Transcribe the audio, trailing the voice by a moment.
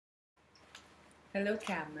Hello,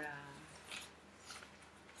 camera.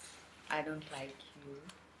 I don't like you.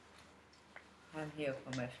 I'm here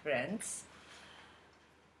for my friends.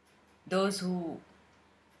 Those who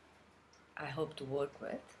I hope to work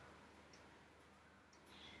with.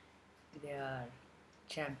 They are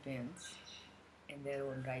champions in their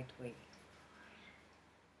own right way.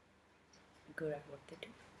 Good at what they do.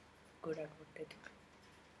 Good at what they do.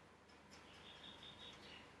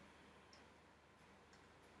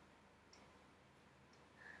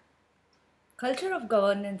 Culture of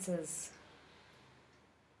governance is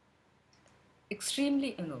extremely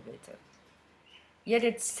innovative. Yet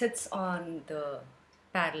it sits on the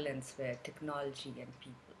parallels where technology and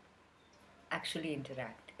people actually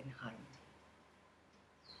interact in harmony.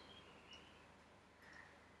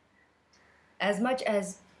 As much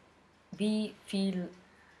as we feel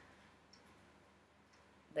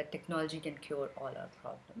that technology can cure all our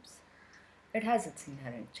problems, it has its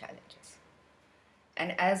inherent challenges.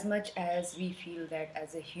 And as much as we feel that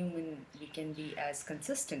as a human we can be as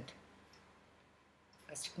consistent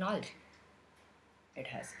as technology, it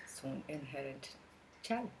has its own inherent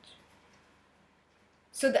challenge.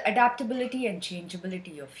 So the adaptability and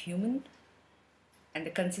changeability of human and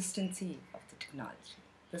the consistency of the technology.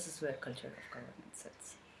 This is where culture of governance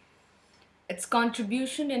sits. Its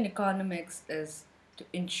contribution in economics is to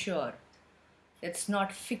ensure it's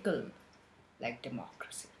not fickle like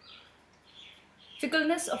democracy.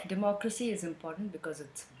 Fickleness of democracy is important because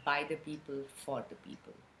it's by the people, for the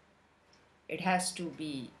people. It has to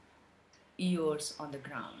be ears on the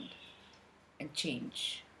ground and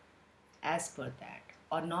change as per that,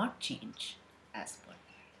 or not change as per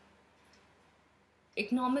that.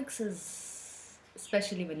 Economics is,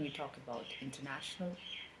 especially when we talk about international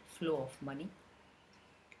flow of money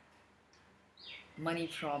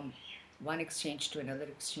from one exchange to another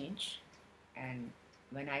exchange. And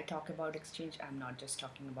when I talk about exchange, I'm not just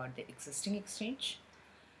talking about the existing exchange,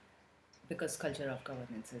 because culture of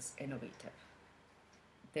governance is innovative.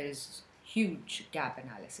 There is huge gap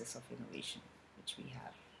analysis of innovation which we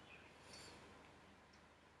have.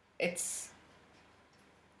 It's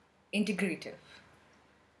integrative.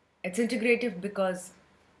 It's integrative because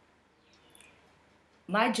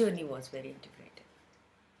my journey was very integrative.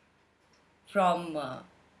 From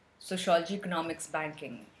sociology, economics,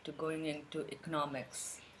 banking to going into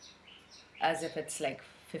economics as if it's like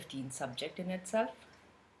 15 subject in itself,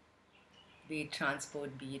 be it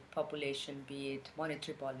transport, be it population, be it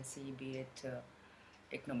monetary policy, be it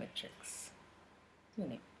econometrics, you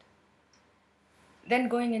name it. Then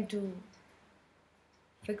going into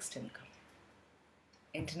fixed income,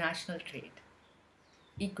 international trade,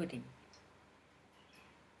 equity,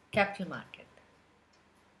 capital market,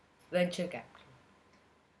 venture capital,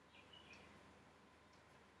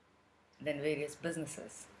 then various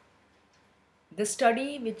businesses. The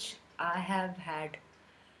study which I have had,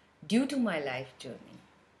 due to my life journey,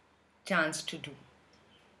 chance to do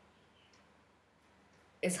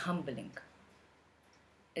is humbling,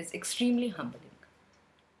 is extremely humbling.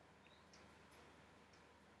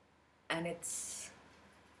 And it's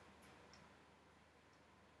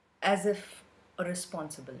as if a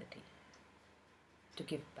responsibility to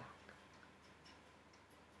give back.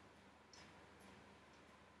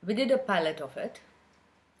 We did a pilot of it.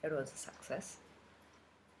 It was a success.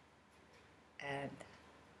 And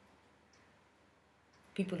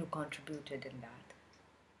people who contributed in that,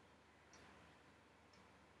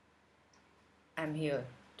 I'm here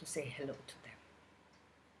to say hello to them.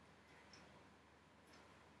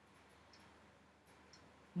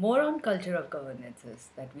 More on culture of governance is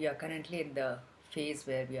that we are currently in the phase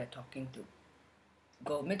where we are talking to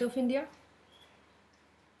Government of India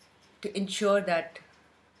to ensure that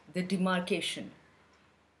the demarcation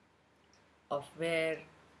of where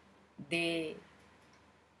they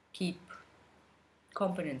keep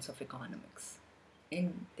components of economics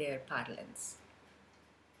in their parlance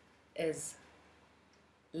is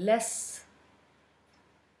less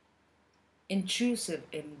intrusive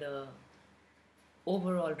in the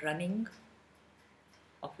overall running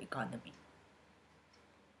of economy.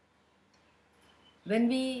 When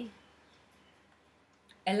we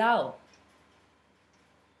allow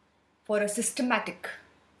for a systematic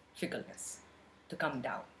fickleness to come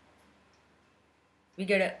down, we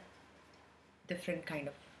get a different kind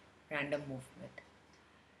of random movement.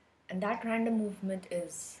 And that random movement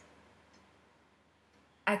is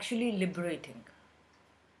actually liberating.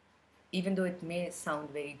 Even though it may sound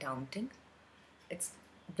very daunting, it's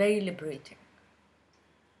very liberating.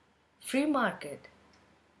 Free market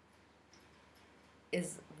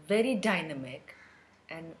is very dynamic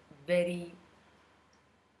and very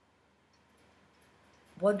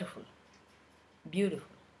wonderful.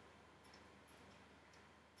 Beautiful,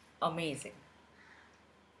 amazing.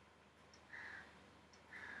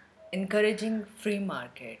 Encouraging free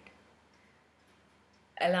market,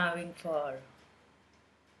 allowing for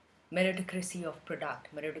meritocracy of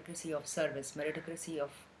product, meritocracy of service, meritocracy of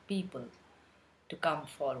people to come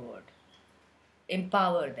forward,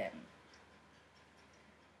 empower them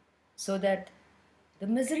so that the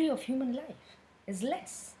misery of human life is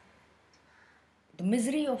less. The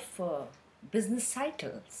misery of business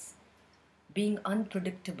cycles being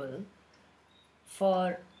unpredictable,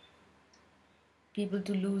 for people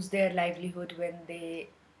to lose their livelihood when they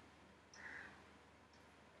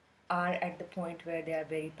are at the point where they are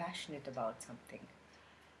very passionate about something,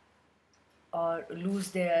 or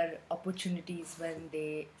lose their opportunities when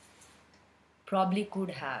they probably could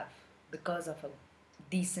have, because of a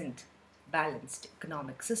decent, balanced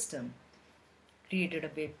economic system, created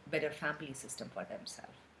a better family system for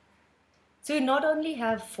themselves. So we not only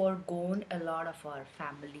have foregone a lot of our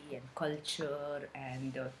family and culture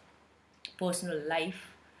and personal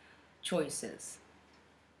life choices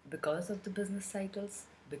because of the business cycles,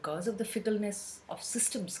 because of the fickleness of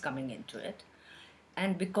systems coming into it,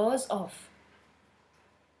 and because of,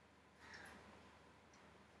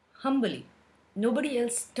 humbly, nobody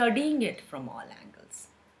else studying it from all angles.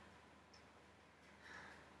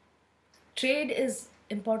 Trade is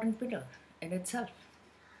important pillar in itself.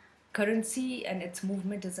 Currency and its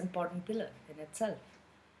movement is important pillar in itself.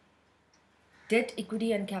 Debt,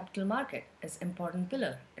 equity, and capital market is important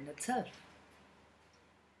pillar in itself.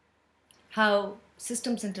 How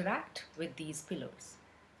systems interact with these pillars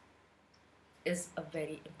is a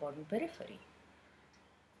very important periphery.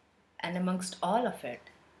 And amongst all of it,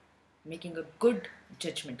 making a good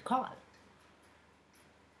judgment call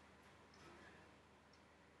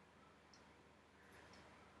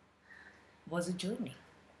was a journey.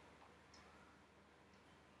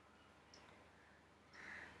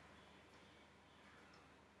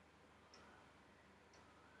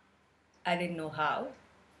 I didn't know how,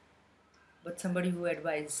 but somebody who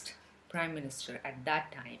advised Prime Minister at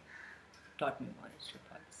that time taught me monetary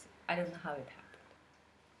policy. I don't know how it happened.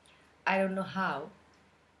 I don't know how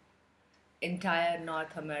entire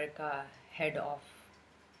North America head of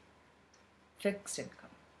fixed income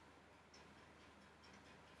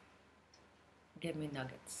gave me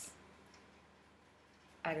nuggets.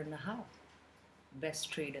 I don't know how.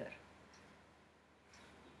 Best trader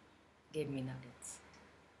gave me nuggets.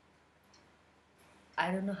 I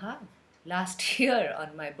don't know how. Last year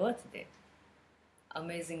on my birthday,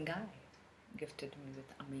 amazing guy gifted me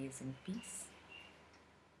with amazing piece.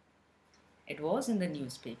 It was in the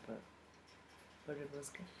newspaper, but it was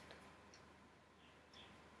gift.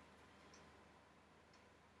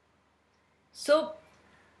 So,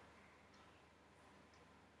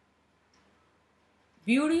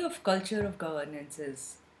 beauty of culture of governance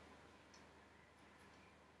is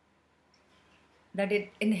that it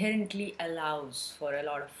inherently allows for a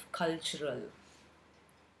lot of cultural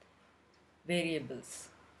variables.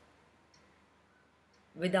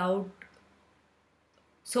 Without,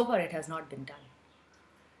 so far it has not been done.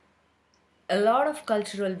 A lot of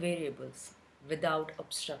cultural variables without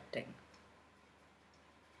obstructing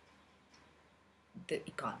the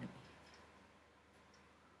economy.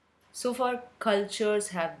 So far, cultures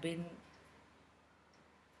have been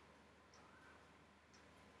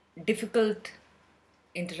difficult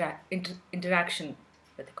interaction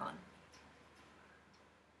with economy.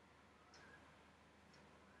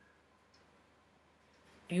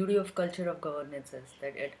 Beauty of culture of governance is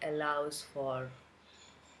that it allows for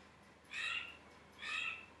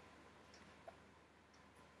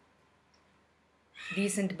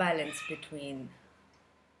decent balance between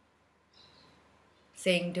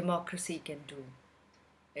saying democracy can do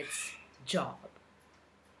its job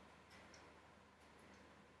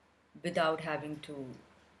without having to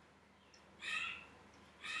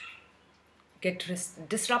get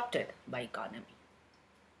disrupted by economy.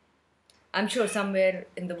 I'm sure somewhere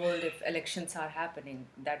in the world, if elections are happening,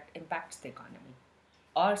 that impacts the economy.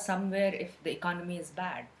 Or somewhere, if the economy is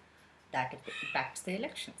bad, that impacts the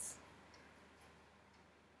elections.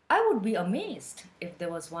 I would be amazed if there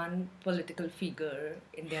was one political figure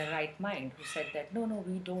in their right mind who said that, no,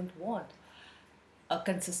 we don't want a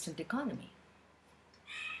consistent economy.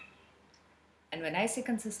 And when I say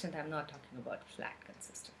consistent, I'm not talking about flat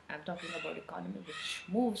consistent. I'm talking about economy which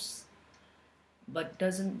moves, but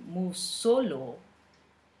doesn't move so low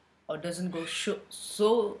or doesn't go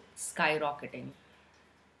so skyrocketing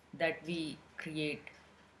that we create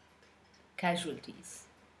casualties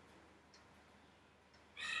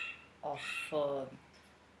of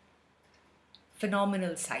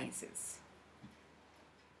phenomenal sizes.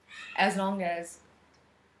 as long as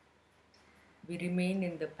we remain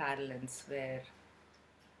in the parlance where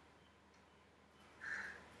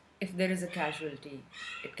if there is a casualty,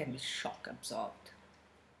 it can be shock absorbed.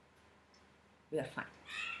 We are fine.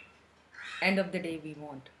 End of the day, we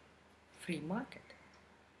want free market.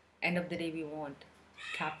 End of the day, we want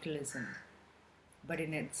capitalism, but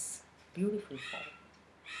in its beautiful form,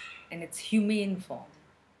 in its humane form,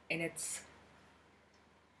 in its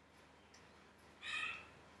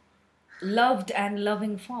loved and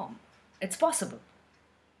loving form. It's possible.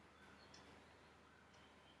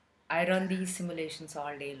 I run these simulations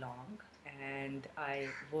all day long and I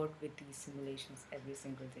work with these simulations every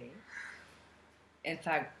single day. In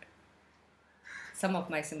fact, some of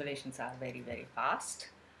my simulations are very, very fast,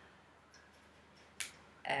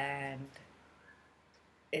 and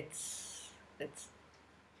it's it's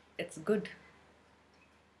it's good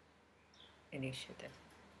initiative.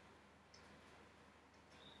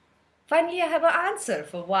 Finally, I have an answer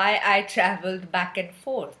for why I traveled back and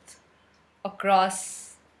forth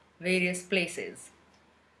across various places,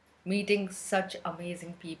 meeting such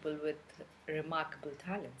amazing people with remarkable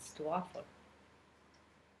talents to offer.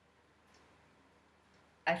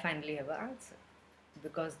 I finally have an answer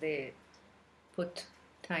because they put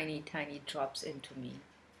tiny, tiny drops into me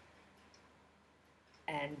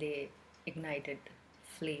and they ignited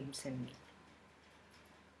flames in me,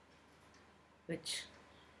 which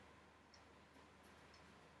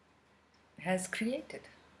has created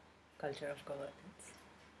culture of governance.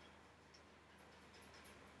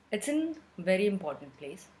 It's in a very important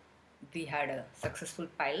place. We had a successful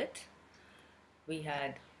pilot. We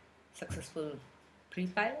had successful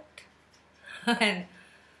pre-pilot. And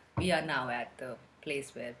we are now at the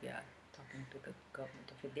place where we are talking to the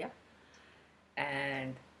government of India.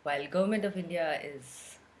 And while government of India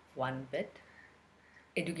is one bit,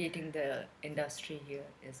 educating the industry here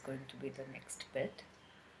is going to be the next bit.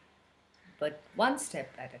 But one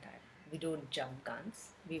step at a time. We don't jump guns.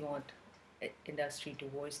 We want industry to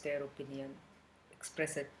voice their opinion,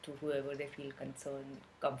 express it to whoever they feel concerned,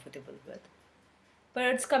 comfortable with. But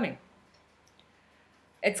it's coming.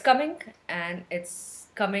 It's coming, and it's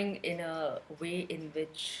coming in a way in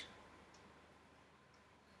which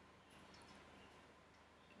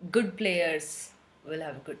good players will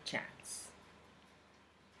have a good chance.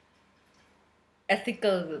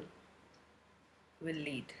 Ethical will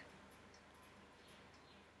lead.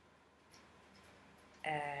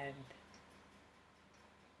 And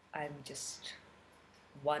I'm just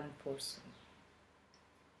one person.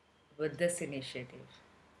 With this initiative,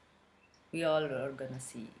 we all are gonna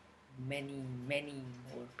see many, many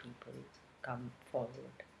more people come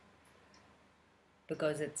forward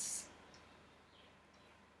because it's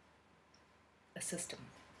a system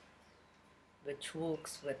which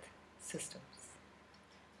works with systems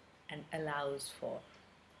and allows for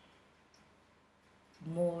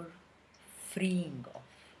more freeing of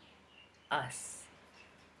us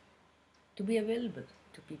to be available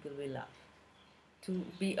to people we love, to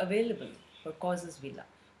be available for causes we love,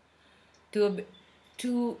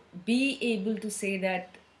 to be able to say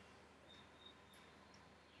that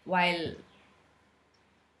while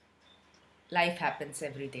life happens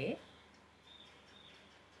every day,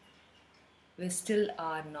 we still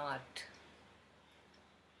are not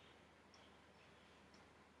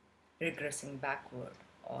regressing backward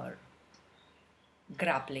or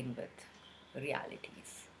grappling with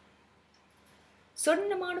realities.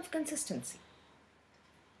 Certain amount of consistency.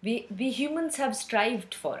 We humans have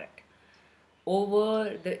strived for it.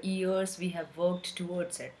 Over the years, we have worked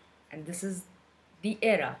towards it. And this is the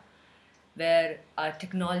era where our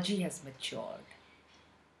technology has matured.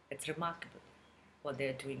 It's remarkable what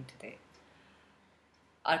they're doing today.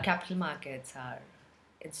 Our capital markets, our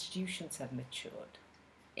institutions have matured.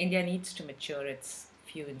 India needs to mature its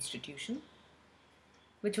few institutions,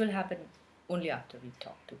 which will happen only after we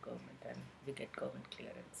talk to government and we get government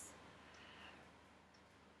clearance.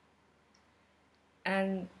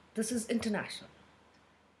 And this is international.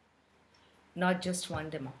 Not just one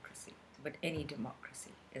democracy, but any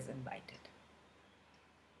democracy is invited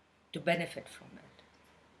to benefit from it.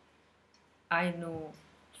 I know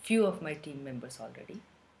few of my team members already.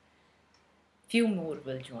 Few more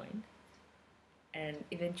will join. And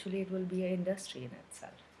eventually it will be an industry in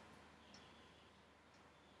itself.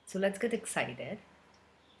 So let's get excited.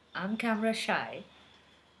 I'm camera shy,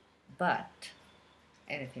 but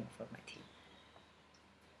anything for my team.